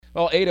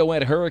Well, Ada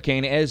went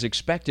hurricane as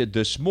expected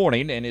this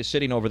morning and is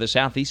sitting over the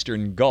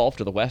southeastern Gulf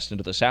to the west and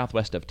to the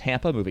southwest of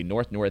Tampa, moving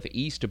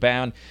north-northeast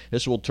bound.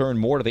 This will turn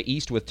more to the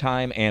east with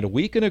time and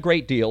weaken a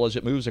great deal as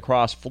it moves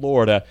across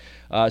Florida.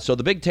 So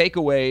the big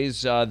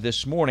takeaways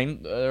this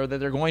morning are that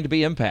there are going to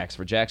be impacts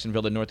for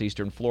Jacksonville and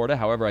northeastern Florida.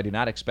 However, I do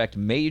not expect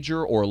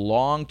major or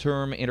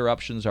long-term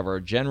interruptions of our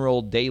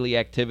general daily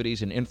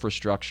activities and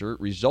infrastructure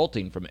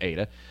resulting from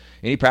Ada.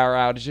 Any power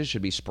outages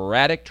should be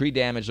sporadic. Tree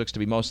damage looks to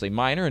be mostly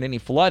minor, and any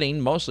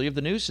flooding mostly of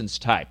the nuisance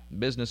type.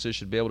 Businesses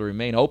should be able to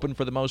remain open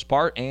for the most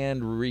part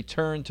and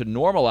return to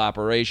normal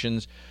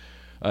operations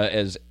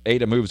as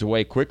Ada moves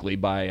away quickly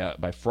by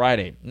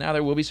Friday. Now,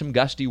 there will be some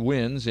gusty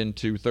winds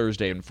into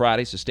Thursday and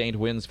Friday. Sustained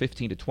winds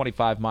 15 to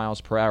 25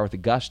 miles per hour with a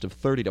gust of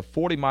 30 to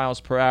 40 miles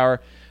per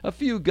hour. A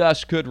few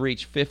gusts could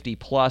reach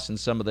 50-plus in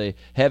some of the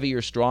heavier,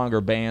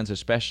 stronger bands,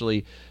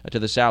 especially to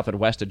the south and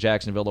west of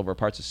Jacksonville over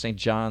parts of St.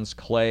 Johns,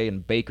 Clay,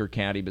 and Baker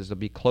County, because it'll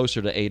be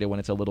closer to Ada when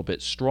it's a little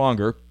bit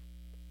stronger.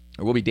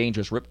 There will be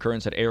dangerous rip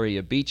currents at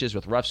area beaches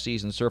with rough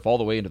seas and surf all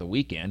the way into the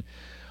weekend.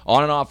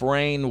 On and off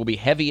rain will be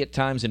heavy at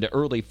times into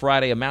early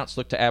Friday. Amounts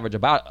look to average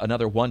about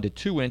another 1 to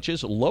 2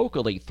 inches.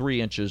 Locally,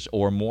 3 inches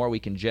or more. We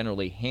can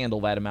generally handle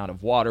that amount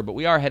of water, but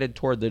we are headed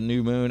toward the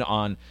new moon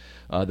on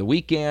the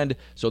weekend,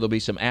 so there'll be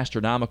some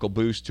astronomical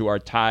boost to our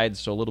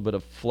tides, so a little bit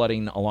of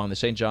flooding along the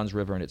St. Johns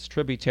River and its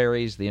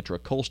tributaries, the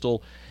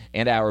intracoastal,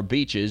 and our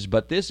beaches.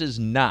 But this is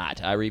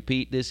not, I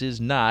repeat, this is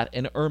not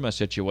an Irma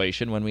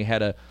situation when we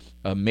had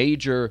a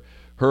major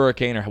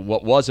hurricane, or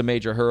what was a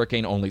major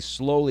hurricane, only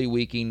slowly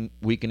weakening,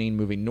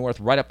 moving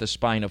north right up the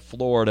spine of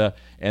Florida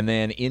and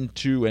then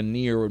into and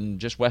near and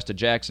just west of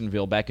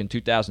Jacksonville back in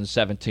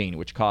 2017,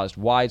 which caused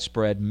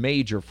widespread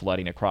major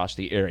flooding across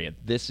the area.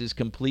 This is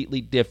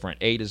completely different.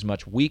 Ada is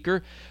much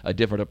weaker, a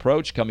different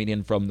approach coming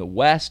in from the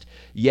west.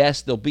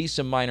 Yes, there'll be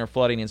some minor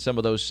flooding in some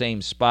of those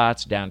same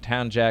spots,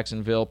 downtown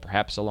Jacksonville,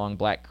 perhaps along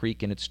Black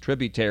Creek and its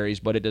tributaries,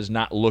 but it does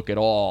not look at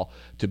all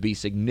to be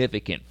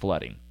significant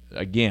flooding.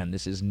 Again,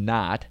 this is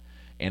not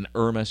an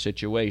Irma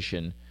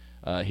situation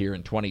here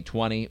in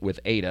 2020 with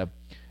Ada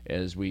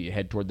as we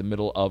head toward the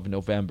middle of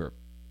November.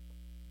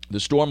 The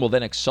storm will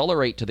then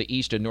accelerate to the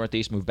east and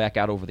northeast, move back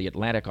out over the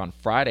Atlantic on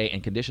Friday,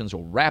 and conditions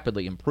will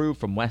rapidly improve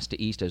from west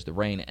to east as the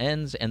rain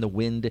ends and the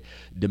wind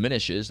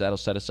diminishes. That'll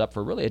set us up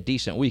for really a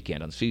decent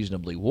weekend.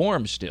 Unseasonably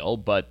warm still,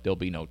 but there'll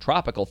be no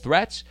tropical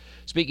threats.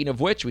 Speaking of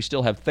which, we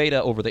still have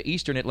Theta over the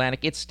eastern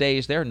Atlantic. It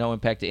stays there, no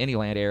impact to any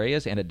land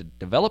areas, and a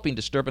developing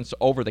disturbance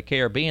over the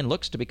Caribbean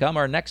looks to become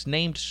our next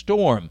named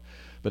storm.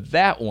 But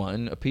that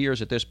one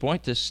appears at this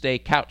point to stay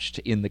couched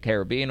in the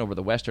Caribbean over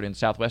the western and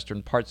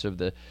southwestern parts of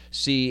the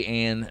sea,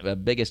 and the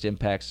biggest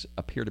impacts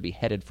appear to be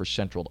headed for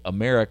Central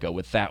America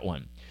with that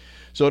one.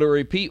 So to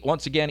repeat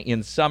once again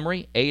in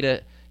summary,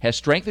 Ada has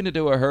strengthened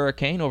into a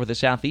hurricane over the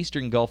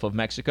southeastern Gulf of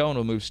Mexico and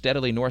will move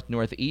steadily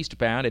north-northeast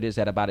bound. It is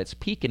at about its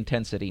peak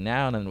intensity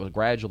now and then will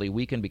gradually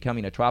weaken,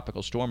 becoming a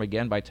tropical storm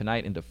again by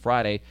tonight into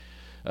Friday.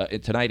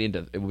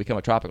 It will become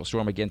a tropical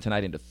storm again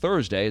tonight into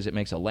Thursday as it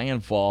makes a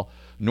landfall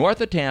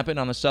north of Tampa and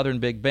on the southern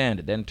Big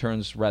Bend. It then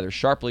turns rather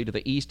sharply to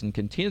the east and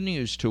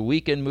continues to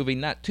weaken, moving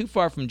not too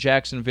far from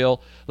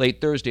Jacksonville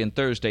late Thursday and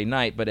Thursday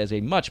night, but as a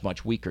much,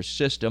 much weaker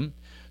system.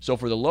 So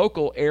for the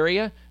local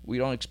area, we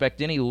don't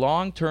expect any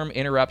long-term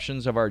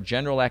interruptions of our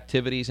general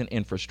activities and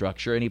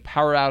infrastructure. Any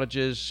power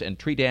outages and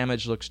tree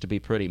damage looks to be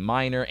pretty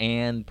minor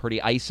and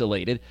pretty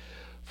isolated.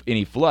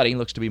 Any flooding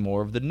looks to be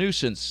more of the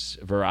nuisance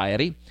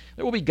variety.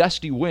 There will be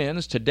gusty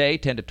winds today,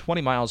 10 to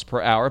 20 miles per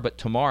hour, but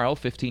tomorrow,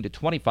 15 to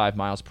 25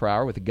 miles per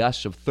hour with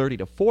gusts of 30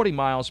 to 40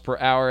 miles per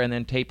hour, and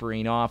then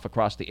tapering off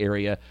across the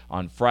area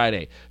on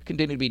Friday.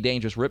 Continue to be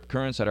dangerous rip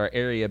currents at our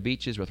area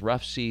beaches with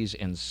rough seas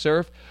and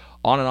surf.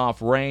 On and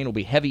off rain will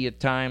be heavy at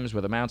times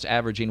with amounts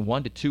averaging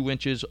 1 to 2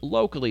 inches,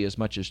 locally as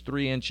much as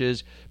 3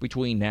 inches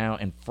between now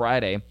and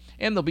Friday.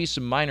 And there'll be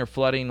some minor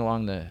flooding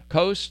along the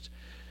coast,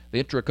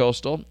 the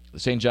intracoastal, the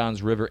St.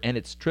 Johns River, and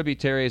its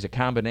tributaries, a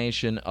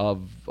combination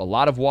of a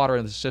lot of water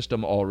in the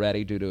system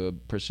already due to a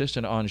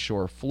persistent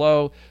onshore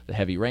flow, the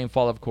heavy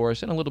rainfall, of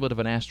course, and a little bit of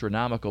an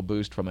astronomical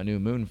boost from a new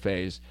moon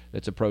phase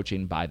that's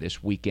approaching by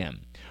this weekend.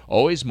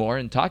 Always more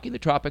in Talking the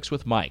Tropics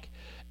with Mike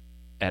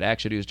at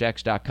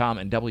ActionNewsJax.com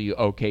and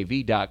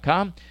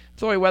WOKV.com.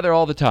 Throw weather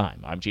all the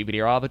time. I'm Chief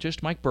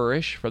Meteorologist Mike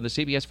Burrish from the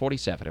CBS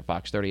 47 at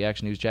Fox 30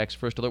 Action News Jax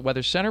First Alert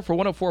Weather Center for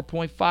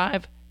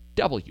 104.5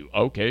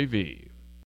 WOKV.